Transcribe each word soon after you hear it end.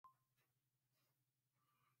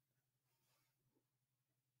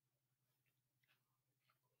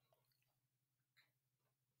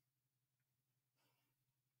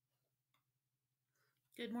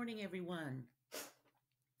Good morning, everyone.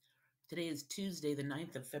 Today is Tuesday, the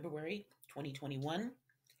 9th of February, 2021,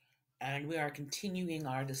 and we are continuing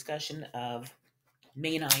our discussion of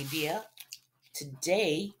main idea.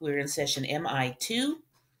 Today, we're in session MI2,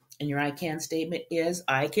 and your I can statement is,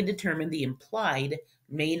 I can determine the implied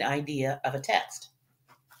main idea of a text.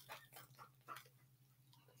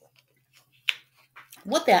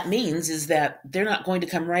 What that means is that they're not going to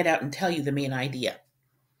come right out and tell you the main idea.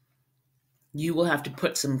 You will have to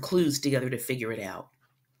put some clues together to figure it out.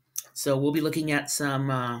 So we'll be looking at some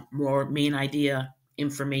more main idea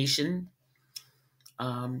information.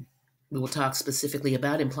 We will talk specifically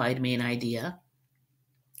about implied main idea.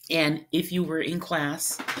 And if you were in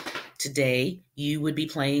class today, you would be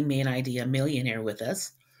playing Main Idea Millionaire with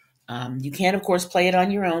us. You can, of course, play it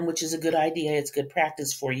on your own, which is a good idea. It's good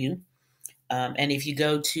practice for you. And if you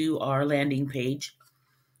go to our landing page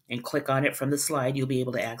and click on it from the slide, you'll be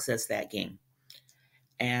able to access that game.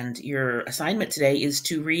 And your assignment today is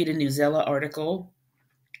to read a Newsella article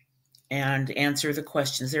and answer the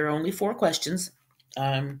questions. There are only 4 questions,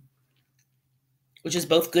 which is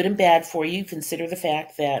both good and bad for you. Consider the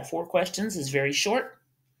fact that 4 questions is very short,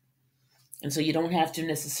 and so you don't have to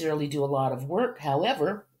necessarily do a lot of work.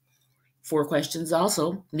 However, 4 questions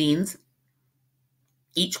also means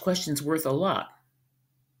each question's worth a lot.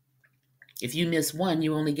 If you miss one,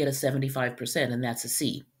 you only get a 75%, and that's a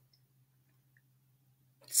C.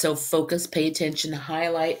 So focus, pay attention,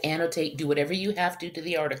 highlight, annotate, do whatever you have to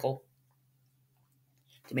the article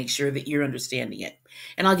to make sure that you're understanding it.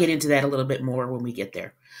 And I'll get into that a little bit more when we get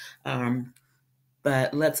there.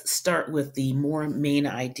 But let's start with the more main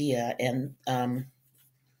idea. And I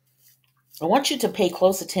want you to pay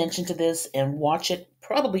close attention to this and watch it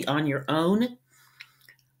probably on your own,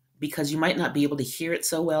 because you might not be able to hear it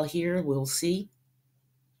so well here. We'll see.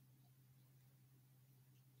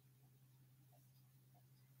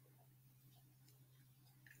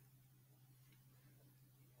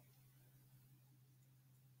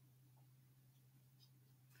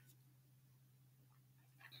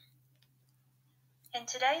 In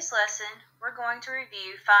today's lesson, we're going to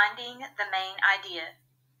review finding the main idea.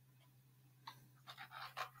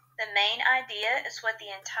 The main idea is what the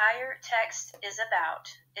entire text is about.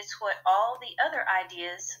 It's what all the other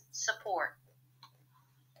ideas support.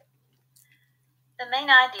 The main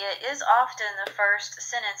idea is often the first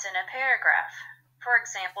sentence in a paragraph. For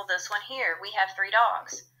example, this one here, we have 3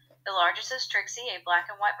 dogs. The largest is Trixie, a black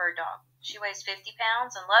and white bird dog. She weighs 50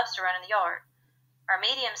 pounds and loves to run in the yard. Our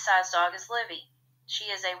medium-sized dog is Livy. She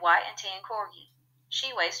is a white and tan corgi.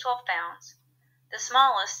 She weighs 12 pounds. The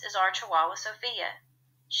smallest is our Chihuahua Sophia.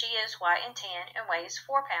 She is white and tan and weighs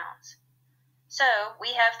 4 pounds. So,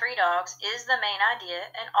 we have 3 dogs is the main idea,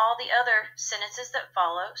 and all the other sentences that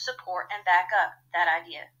follow support and back up that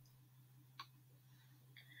idea.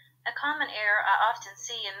 A common error I often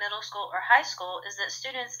see in middle school or high school is that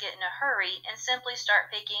students get in a hurry and simply start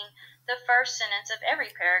picking the first sentence of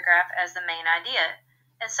every paragraph as the main idea.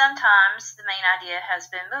 And sometimes the main idea has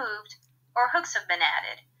been moved or hooks have been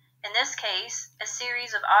added. In this case, a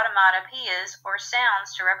series of automatopoeias or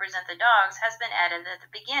sounds to represent the dogs has been added at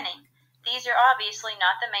the beginning. These are obviously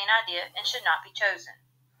not the main idea and should not be chosen.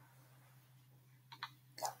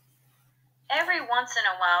 Every once in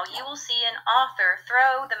a while, you will see an author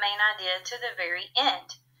throw the main idea to the very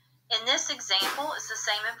end. In this example, it's the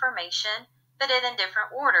same information, but in a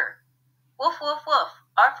different order. Woof, woof, woof.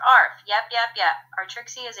 Arf, arf, yap, yap, yap. Our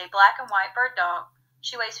Trixie is a black and white bird dog.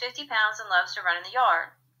 She weighs 50 pounds and loves to run in the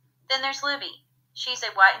yard. Then there's Libby. She's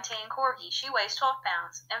a white and tan corgi. She weighs 12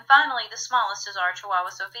 pounds. And finally, the smallest is our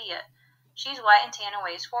Chihuahua Sophia. She's white and tan and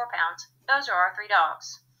weighs 4 pounds. Those are our 3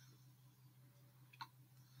 dogs.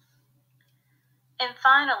 And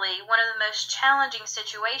finally, one of the most challenging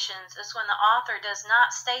situations is when the author does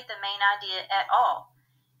not state the main idea at all.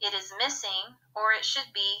 It is missing, or it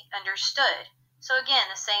should be understood. So again,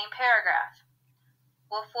 the same paragraph.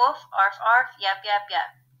 Woof, woof, arf, arf, yap, yap,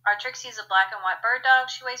 yap. Our Trixie is a black and white bird dog.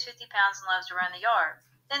 She weighs 50 pounds and loves to run the yard.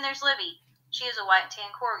 Then there's Libby. She is a white and tan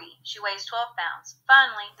corgi. She weighs 12 pounds.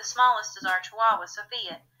 Finally, the smallest is our Chihuahua,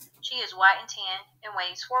 Sophia. She is white and tan and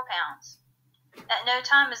weighs 4 pounds. At no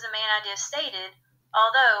time is the main idea stated,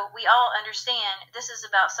 although we all understand this is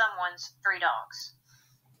about someone's 3 dogs.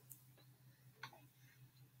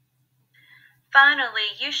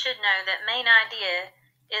 Finally, you should know that main idea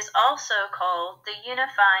is also called the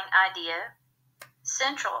unifying idea,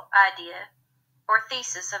 central idea, or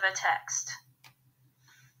thesis of a text.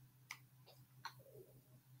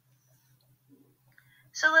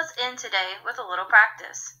 So let's end today with a little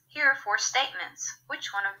practice. Here are 4 statements.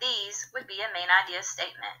 Which one of these would be a main idea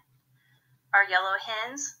statement? Our yellow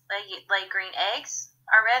hens lay green eggs.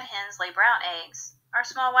 Our red hens lay brown eggs. Our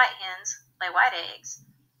small white hens lay white eggs.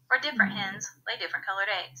 Or different hens lay different colored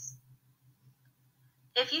eggs.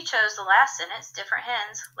 If you chose the last sentence, different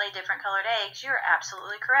hens lay different colored eggs, you are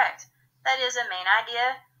absolutely correct. That is a main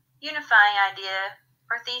idea, unifying idea,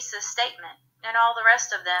 or thesis statement, and all the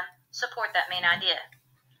rest of them support that main idea.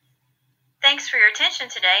 Thanks for your attention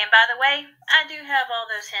today, and by the way, I do have all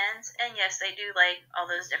those hens, and yes, they do lay all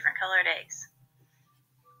those different colored eggs.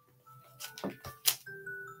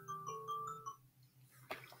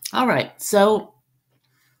 All right, so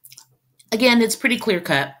again, it's pretty clear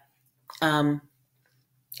cut.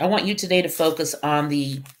 I want you today to focus on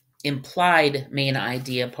the implied main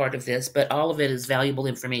idea part of this, but all of it is valuable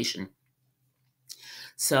information.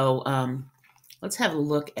 So let's have a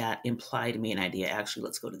look at implied main idea. Actually,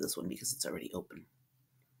 let's go to this one because it's already open.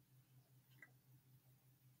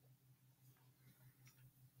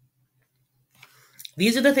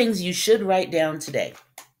 These are the things you should write down today.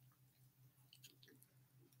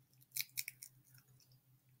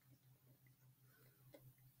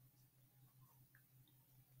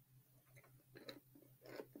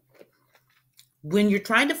 When you're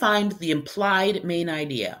trying to find the implied main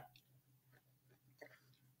idea,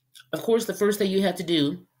 of course, the first thing you have to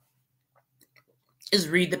do is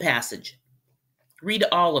read the passage. Read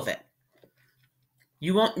all of it.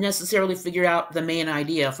 You won't necessarily figure out the main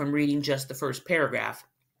idea from reading just the first paragraph.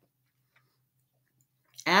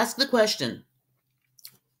 Ask the question,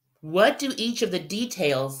 what do each of the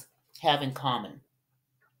details have in common?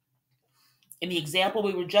 In the example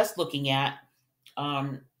we were just looking at,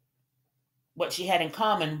 what she had in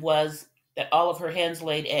common was that all of her hens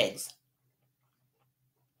laid eggs.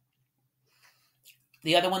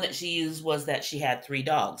 The other one that she used was that she had 3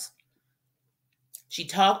 dogs. She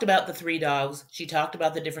talked about the 3 dogs. She talked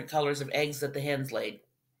about the different colors of eggs that the hens laid.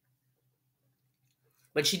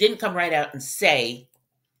 But she didn't come right out and say,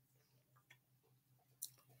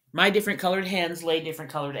 my different colored hens lay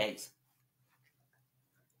different colored eggs.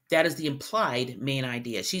 That is the implied main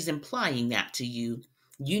idea. She's implying that to you.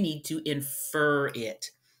 You need to infer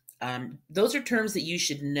it. Those are terms that you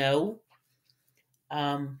should know.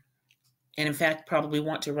 And in fact, probably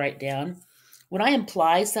want to write down. When I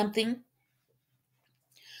imply something,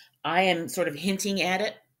 I am sort of hinting at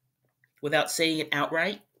it without saying it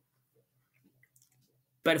outright.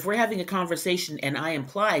 But if we're having a conversation and I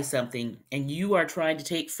imply something and you are trying to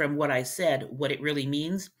take from what I said what it really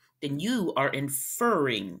means, then you are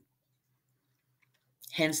inferring.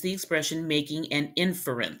 Hence the expression making an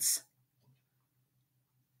inference.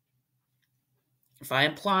 If I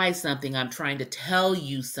imply something, I'm trying to tell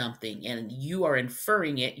you something and you are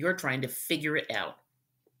inferring it, you're trying to figure it out.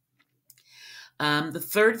 The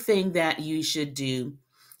third thing that you should do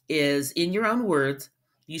is, in your own words,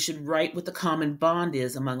 you should write what the common bond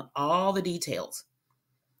is among all the details.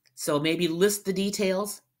 So maybe list the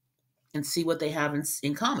details and see what they have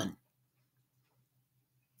in common.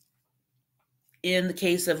 In the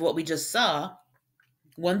case of what we just saw,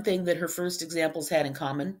 one thing that her first examples had in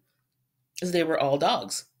common is they were all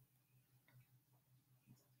dogs.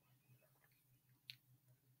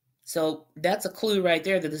 So that's a clue right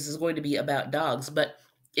there that this is going to be about dogs. But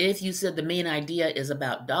if you said the main idea is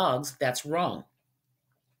about dogs, that's wrong.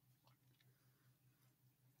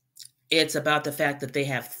 It's about the fact that they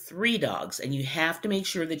have 3 dogs, and you have to make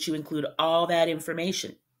sure that you include all that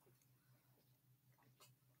information.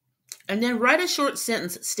 And then write a short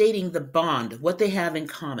sentence stating the bond, what they have in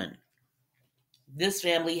common. This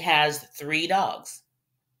family has 3 dogs.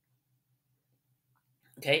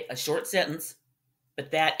 Okay, a short sentence,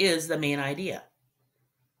 but that is the main idea.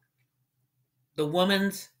 The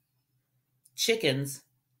woman's chickens,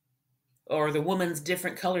 or the woman's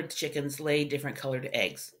different colored chickens, lay different colored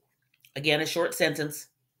eggs. Again, a short sentence,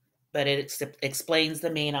 but it explains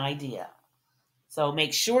the main idea. So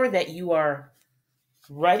make sure that you are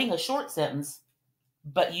writing a short sentence,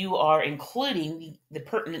 but you are including the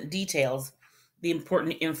pertinent details, the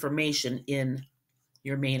important information in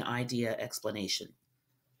your main idea explanation.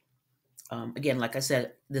 Again, like I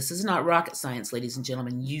said, this is not rocket science, ladies and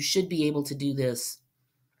gentlemen. You should be able to do this.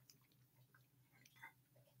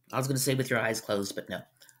 I was going to say with your eyes closed, but no.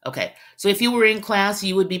 Okay, so if you were in class,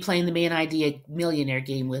 you would be playing the main idea millionaire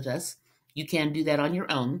game with us. You can do that on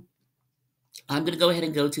your own. I'm going to go ahead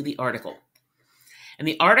and go to the article. And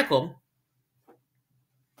the article,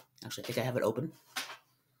 actually, I think I have it open.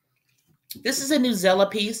 This is a Newsella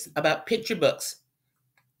piece about picture books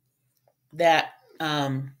that,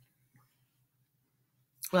 well,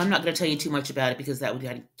 I'm not going to tell you too much about it because that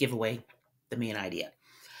would give away the main idea.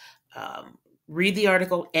 Read the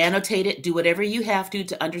article, annotate it, do whatever you have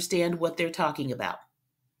to understand what they're talking about.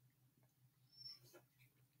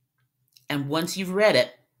 And once you've read it,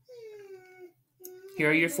 here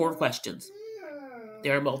are your 4 questions.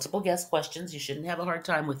 There are multiple guest questions. You shouldn't have a hard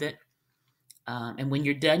time with it. And when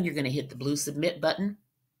you're done, you're going to hit the blue submit button.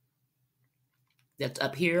 That's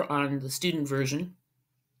up here on the student version.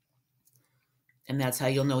 And that's how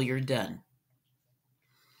you'll know you're done.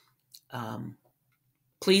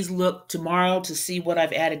 Please look tomorrow to see what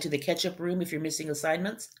I've added to the catch-up room if you're missing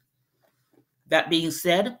assignments. That being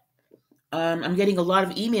said, I'm getting a lot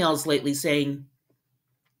of emails lately saying,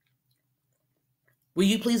 will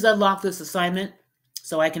you please unlock this assignment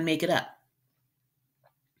so I can make it up?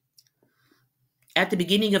 At the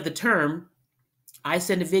beginning of the term, I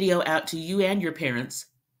send a video out to you and your parents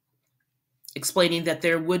explaining that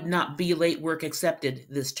there would not be late work accepted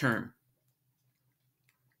this term.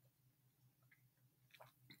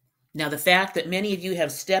 Now, the fact that many of you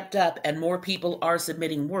have stepped up and more people are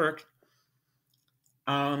submitting work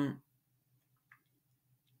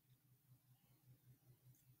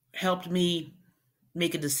helped me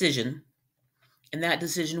make a decision, and that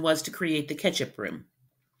decision was to create the catch-up room,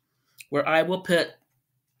 where I will put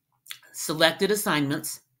selected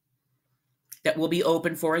assignments that will be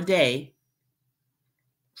open for a day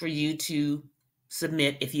for you to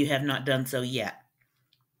submit if you have not done so yet.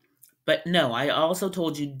 But no, I also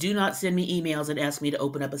told you, do not send me emails and ask me to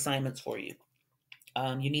open up assignments for you.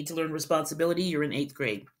 You need to learn responsibility. You're in 8th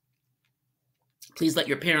grade. Please let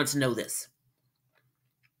your parents know this.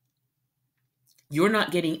 You're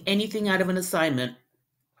not getting anything out of an assignment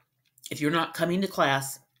if you're not coming to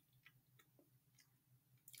class,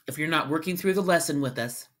 if you're not working through the lesson with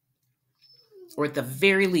us, or at the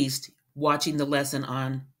very least, watching the lesson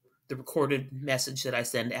on the recorded message that I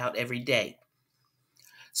send out every day.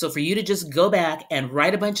 So for you to just go back and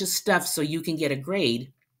write a bunch of stuff so you can get a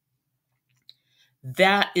grade,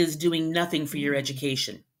 that is doing nothing for your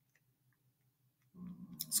education.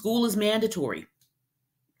 School is mandatory.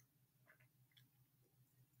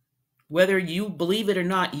 Whether you believe it or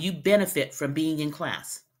not, you benefit from being in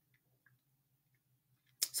class.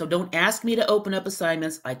 So don't ask me to open up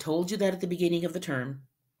assignments. I told you that at the beginning of the term.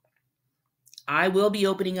 I will be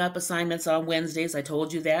opening up assignments on Wednesdays. I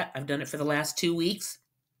told you that. I've done it for the last 2 weeks.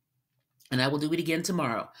 And I will do it again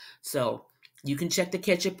tomorrow. So you can check the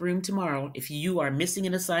catch-up room tomorrow. If you are missing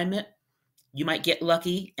an assignment, you might get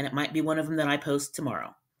lucky, and it might be one of them that I post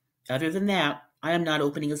tomorrow. Other than that, I am not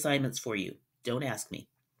opening assignments for you. Don't ask me.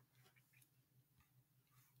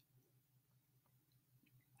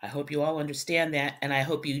 I hope you all understand that, and I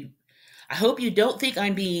hope you don't think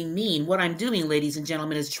I'm being mean. What I'm doing, ladies and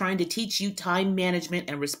gentlemen, is trying to teach you time management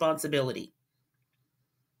and responsibility.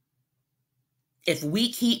 If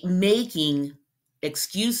we keep making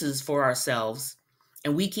excuses for ourselves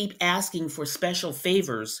and we keep asking for special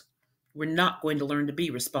favors, we're not going to learn to be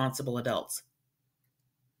responsible adults.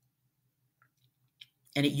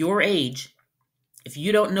 And at your age, if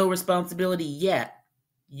you don't know responsibility yet,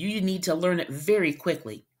 you need to learn it very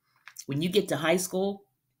quickly. When you get to high school,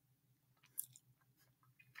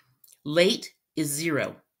 late is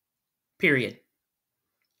 0, period.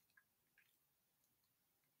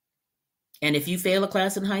 And if you fail a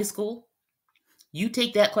class in high school, you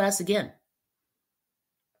take that class again.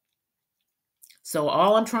 So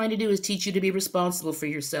all I'm trying to do is teach you to be responsible for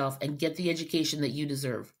yourself and get the education that you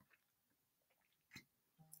deserve.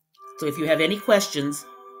 So if you have any questions,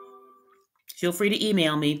 feel free to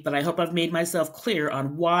email me, but I hope I've made myself clear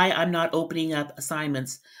on why I'm not opening up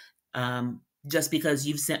assignments just because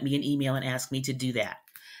you've sent me an email and asked me to do that,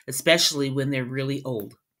 especially when they're really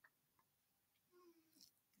old.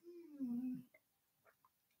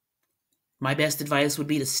 My best advice would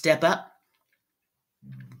be to step up,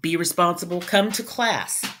 be responsible, come to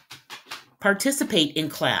class, participate in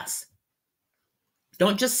class.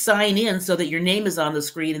 Don't just sign in so that your name is on the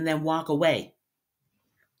screen and then walk away.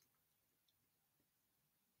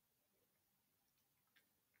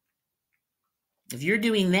 If you're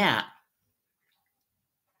doing that,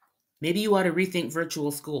 maybe you ought to rethink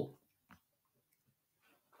virtual school.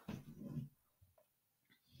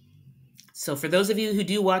 So for those of you who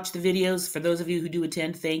do watch the videos, for those of you who do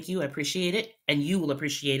attend, thank you. I appreciate it. And you will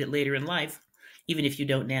appreciate it later in life, even if you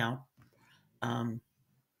don't now.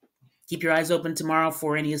 Keep your eyes open tomorrow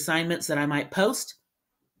for any assignments that I might post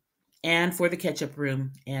and for the catch-up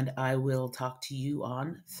room. And I will talk to you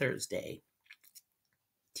on Thursday.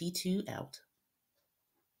 T2 out.